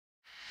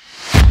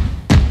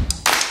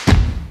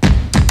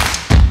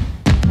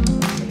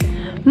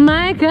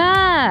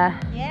Mayka!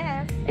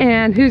 Yes.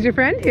 And who's your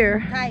friend here?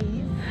 Hi.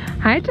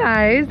 Hi,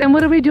 Thais. And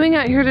what are we doing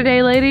out here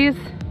today, ladies?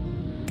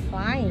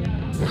 Flying.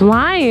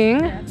 Flying?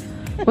 Yes.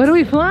 What are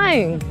we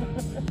flying?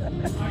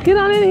 Get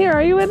on in here.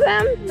 Are you with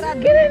them?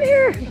 Get in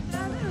here.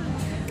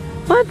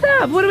 What's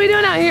up? What are we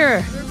doing out here?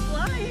 We're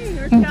flying.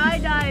 We're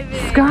skydiving.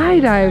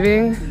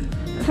 Skydiving?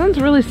 That sounds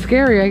really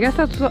scary. I guess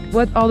that's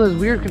what all those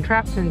weird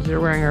contraptions you're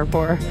wearing are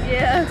for.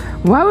 Yeah.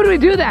 Why would we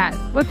do that?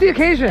 What's the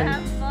occasion? To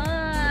have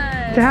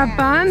fun. To have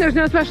fun? There's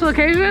no special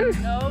occasion?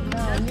 Nope.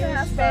 Just to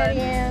have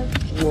fun.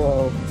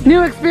 Whoa.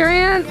 New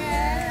experience?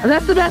 Yeah.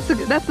 That's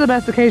the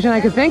best occasion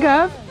I could think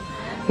of.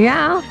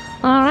 Yeah.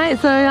 All right.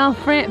 So y'all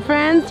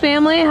friends,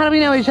 family. How do we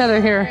know each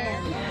other here?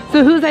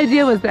 So whose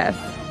idea was this?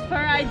 Her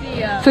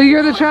idea. So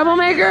you're the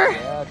troublemaker?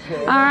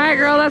 All right,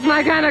 girl. That's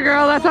my kind of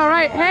girl. That's all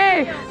right.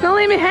 Hey, don't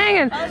leave me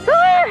hanging. Don't leave me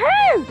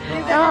hanging.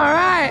 All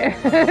right.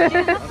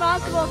 She's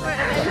responsible for if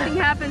anything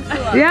happens to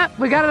us. Yep.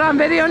 We got it on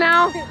video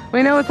now.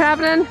 We know what's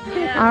happening.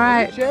 All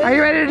right. Are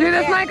you ready to do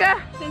this,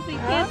 Mayka? Since we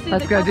can't see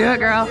Let's the go do it,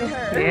 customer, girl. we'll do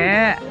her.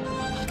 Yeah.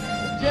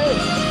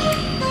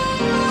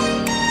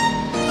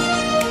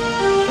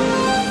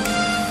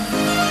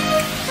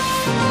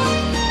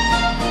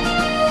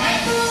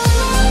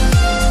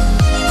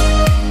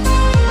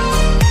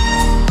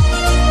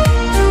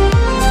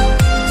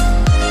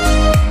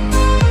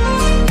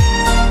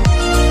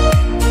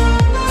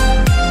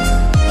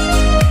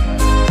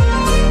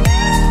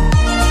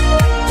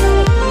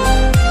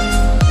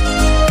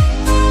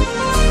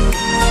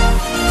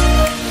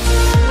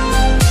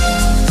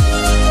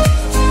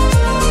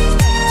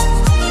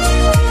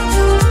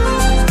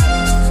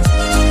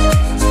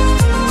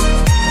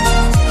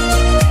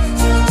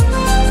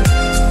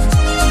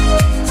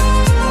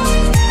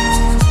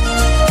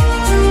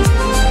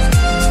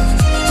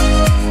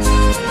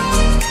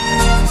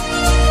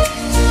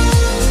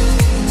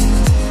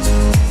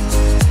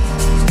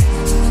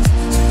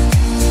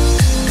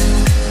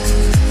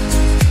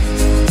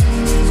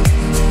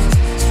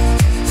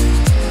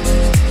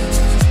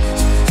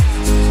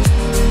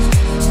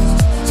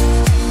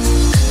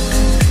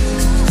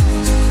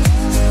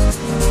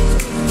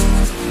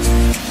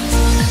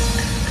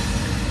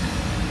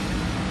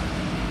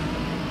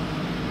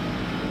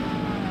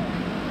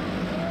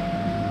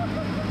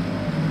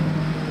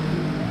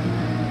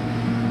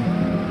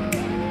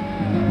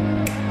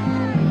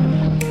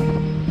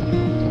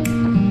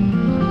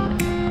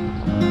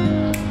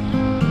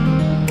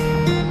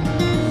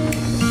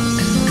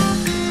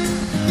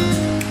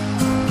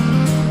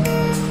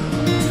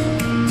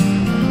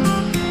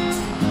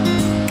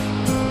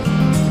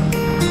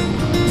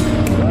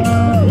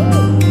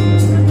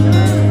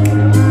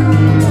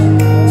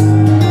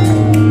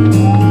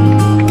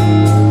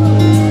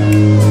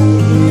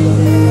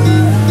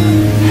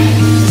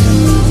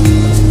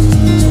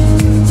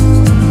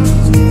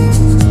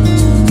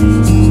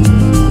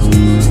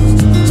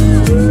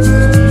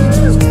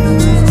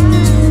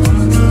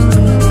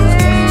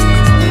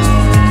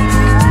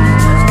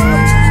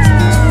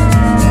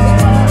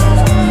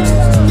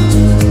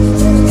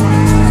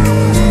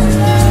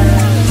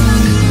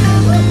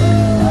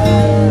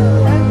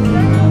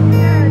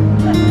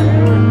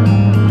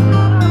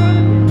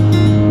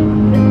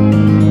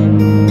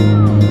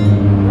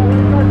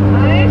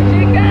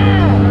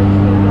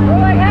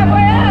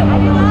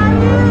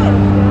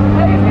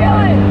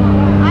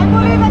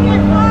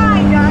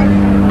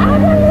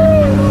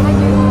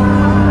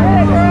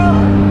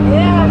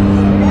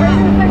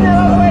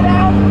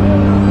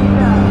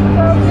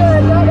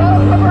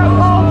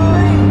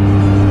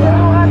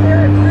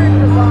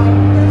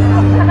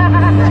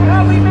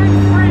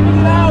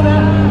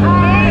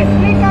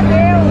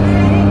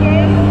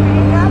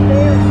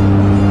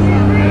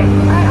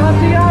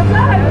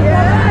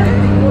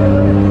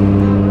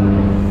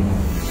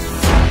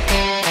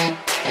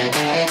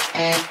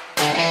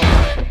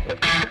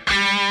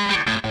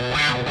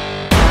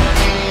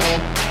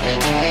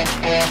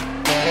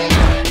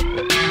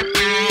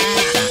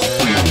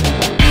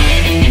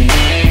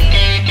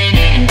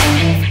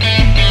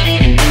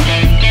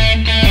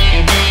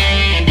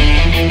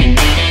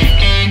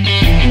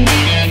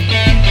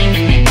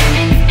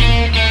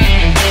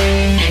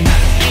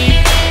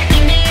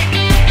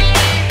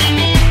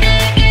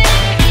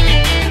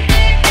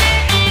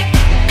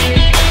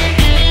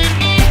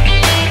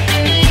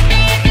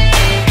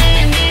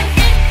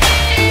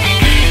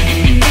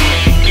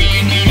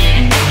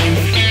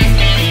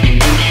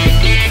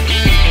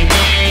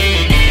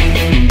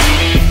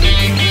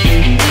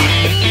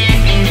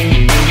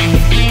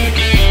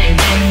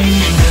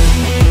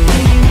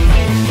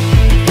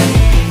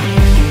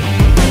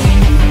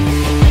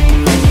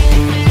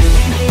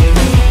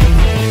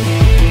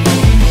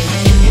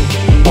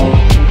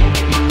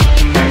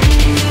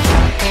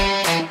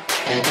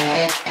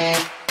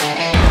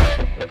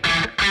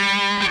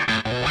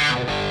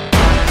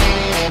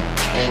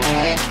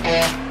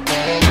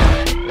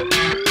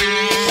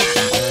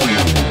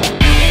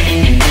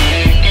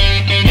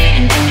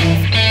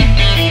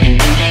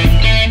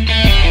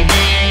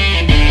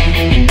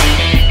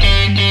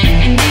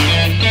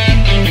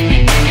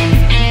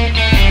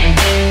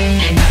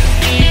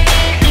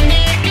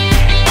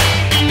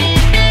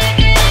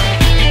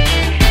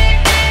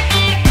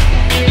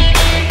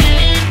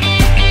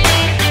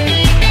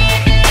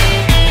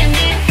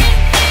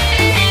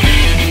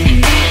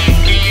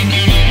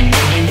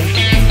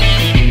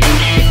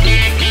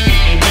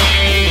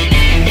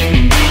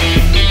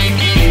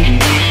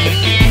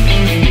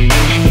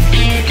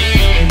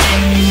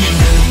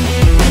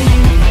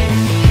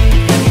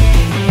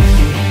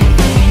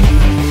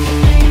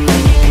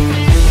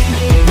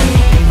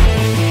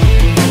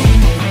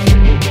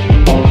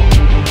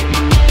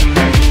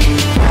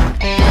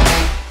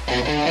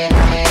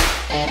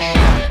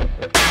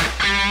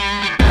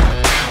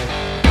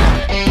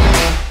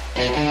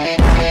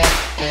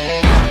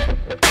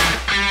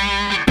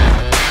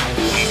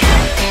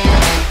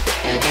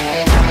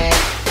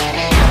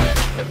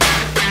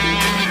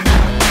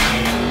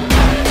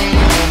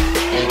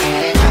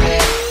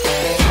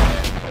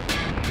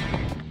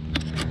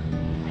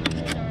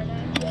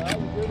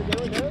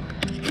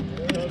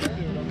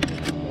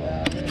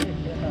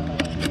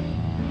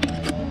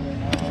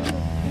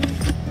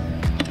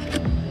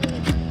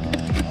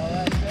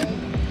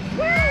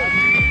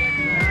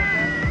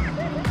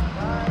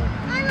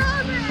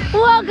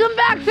 Welcome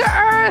back to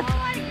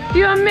Earth,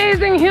 you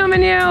amazing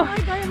human you.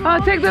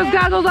 Oh, take those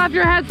goggles off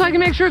your head so I can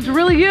make sure it's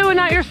really you and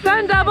not your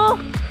stunt double.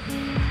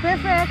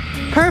 Perfect.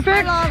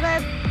 Perfect. I love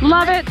it.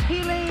 Love it.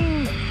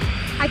 Healing.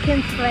 I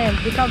can't explain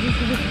because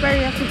this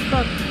experience is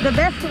the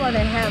best one I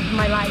have in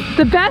my life.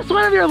 The best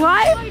one of your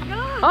life? Oh my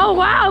God. Oh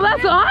wow,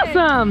 that's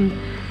awesome.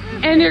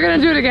 And you're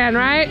gonna do it again,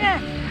 right?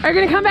 Yes. Are you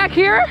gonna come back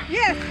here?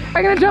 Yes.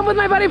 Are you gonna jump with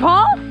my buddy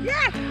Paul?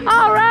 Yes.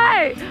 All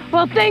right.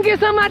 Well, thank you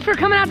so much for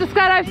coming out to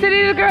Skydive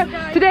City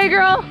today,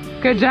 girl.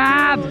 Good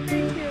job.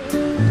 Thank you.